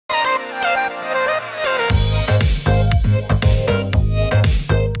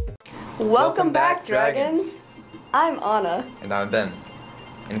Welcome back, Dragons! I'm Anna. And I'm Ben.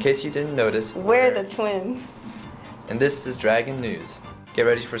 In case you didn't notice, we're the twins. And this is Dragon News. Get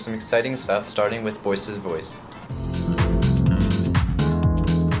ready for some exciting stuff, starting with Boyce's voice.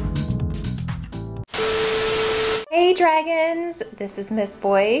 Hey Dragons! This is Miss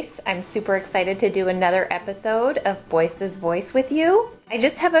Boyce. I'm super excited to do another episode of Boyce's Voice with you. I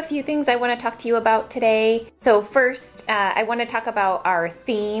just have a few things I want to talk to you about today. So first, I want to talk about our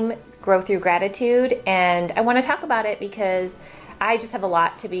theme, Grow Through Gratitude, and I want to talk about it because I just have a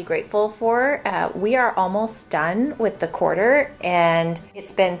lot to be grateful for. We are almost done with the quarter, and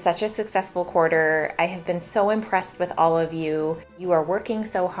it's been such a successful quarter. I have been so impressed with all of you. You are working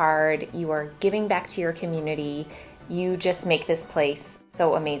so hard. You are giving back to your community. You just make this place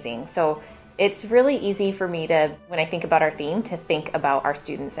so amazing. So it's really easy for me to, when I think about our theme, to think about our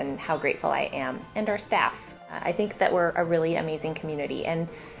students and how grateful I am, and our staff. I think that we're a really amazing community, and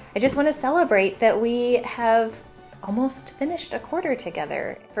I just want to celebrate that we have almost finished a quarter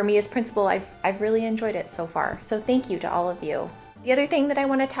together. For me as principal, I've really enjoyed it so far. So thank you to all of you. The other thing that I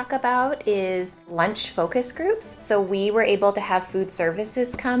want to talk about is lunch focus groups. So we were able to have food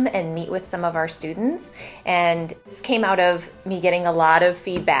services come and meet with some of our students, and this came out of me getting a lot of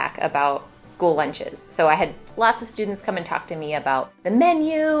feedback about school lunches. So I had lots of students come and talk to me about the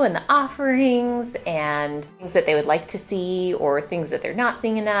menu and the offerings and things that they would like to see or things that they're not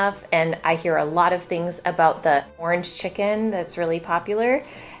seeing enough. And I hear a lot of things about the orange chicken that's really popular.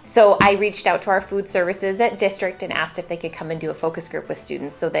 So I reached out to our food services at district and asked if they could come and do a focus group with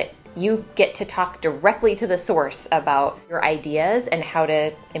students so that you get to talk directly to the source about your ideas and how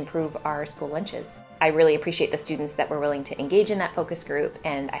to improve our school lunches. I really appreciate the students that were willing to engage in that focus group,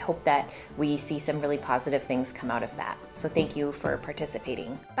 and I hope that we see some really positive things come out of that. So thank you for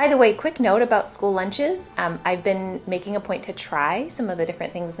participating. By the way, quick note about school lunches. I've been making a point to try some of the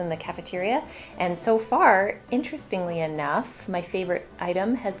different things in the cafeteria, and so far, interestingly enough, my favorite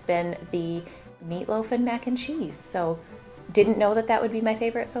item has been the meatloaf and mac and cheese. So didn't know that that would be my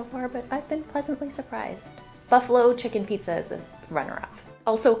favorite so far, but I've been pleasantly surprised. Buffalo chicken pizza is a runner-up.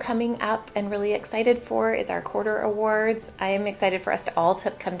 Also coming up and really excited for is our quarter awards. I am excited for us to all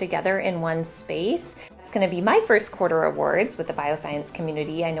come together in one space. It's going to be my first quarter awards with the bioscience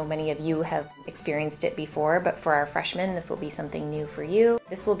community. I know many of you have experienced it before, but for our freshmen, this will be something new for you.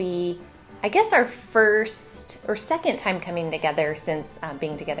 This will be, I guess, our first or second time coming together since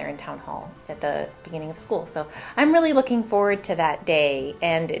being together in town hall at the beginning of school. So I'm really looking forward to that day,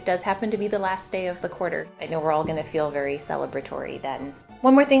 and it does happen to be the last day of the quarter. I know we're all going to feel very celebratory then.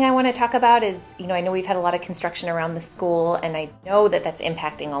 One more thing I want to talk about is, I know we've had a lot of construction around the school, and I know that that's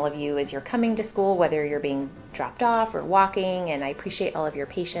impacting all of you as you're coming to school, whether you're being dropped off or walking, and I appreciate all of your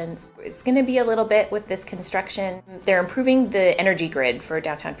patience. It's going to be a little bit with this construction. They're improving the energy grid for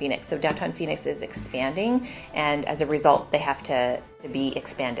downtown Phoenix, so downtown Phoenix is expanding, and as a result, they have to be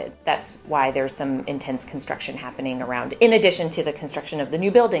expanded. That's why there's some intense construction happening around, in addition to the construction of the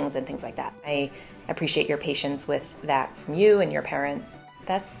new buildings and things like that. I appreciate your patience with that from you and your parents.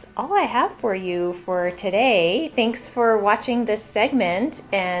 That's all I have for you for today. Thanks for watching this segment,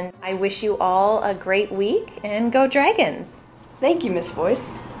 and I wish you all a great week, and go Dragons! Thank you, Miss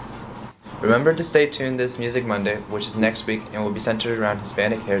Boyce. Remember to stay tuned this Music Monday, which is next week and will be centered around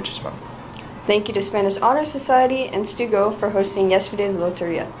Hispanic Heritage Month. Thank you to Spanish Honor Society and Stugo for hosting yesterday's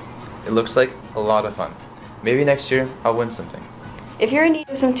Loteria. It looks like a lot of fun. Maybe next year I'll win something. If you're in need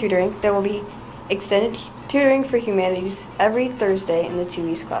of some tutoring, there will be extended tutoring for humanities every Thursday in the 2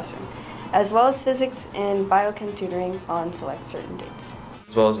 East classroom, as well as physics and biochem tutoring on select certain dates.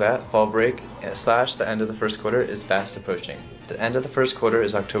 As well as that, fall break / the end of the first quarter is fast approaching. The end of the first quarter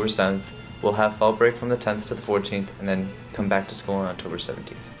is October 7th. We'll have fall break from the 10th to the 14th and then come back to school on October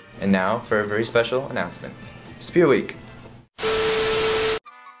 17th. And now for a very special announcement. Spear Week!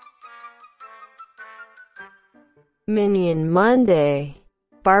 Minion Monday.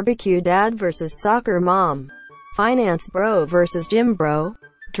 Barbecue dad versus soccer mom. Finance bro versus gym bro.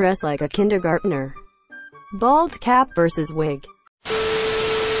 Dress like a kindergartner. Bald cap versus wig.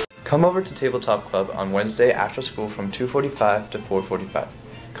 Come over to Tabletop Club on Wednesday after school from 2:45 to 4:45.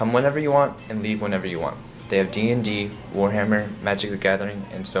 Come whenever you want and leave whenever you want. They have D&D, Warhammer, Magic the Gathering,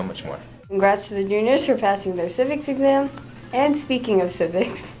 and so much more. Congrats to the juniors for passing their civics exam. And speaking of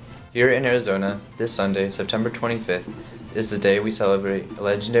civics, here in Arizona, this Sunday, September 25th, is the day we celebrate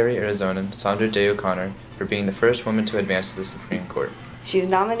legendary Arizonan Sandra Day O'Connor for being the first woman to advance to the Supreme Court. She was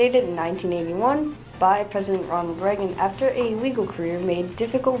nominated in 1981 by President Ronald Reagan after a legal career made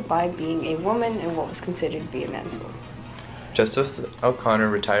difficult by being a woman in what was considered to be a man's world. Justice O'Connor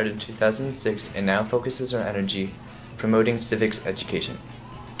retired in 2006 and now focuses her energy promoting civics education.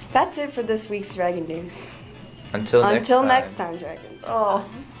 That's it for this week's Dragon News. Until next time, Dragons. Oh.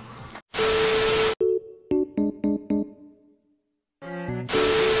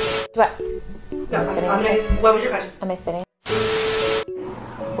 What? No, what was your question? Am I sitting?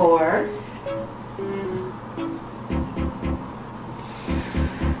 4.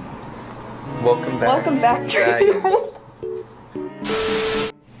 Welcome back, Dragons.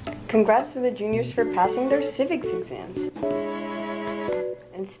 Congrats to the juniors for passing their civics exams.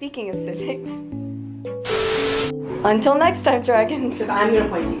 And speaking of civics, until next time, Dragons. Because I'm going to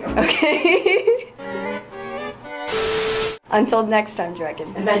point to you. Okay. Until next time,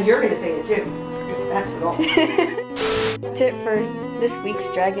 Dragons. And then you're going to say it too. That's the goal. That's it for this week's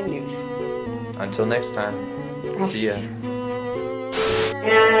Dragon News. Until next time. See ya.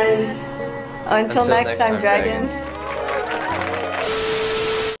 And Until next time, Dragons.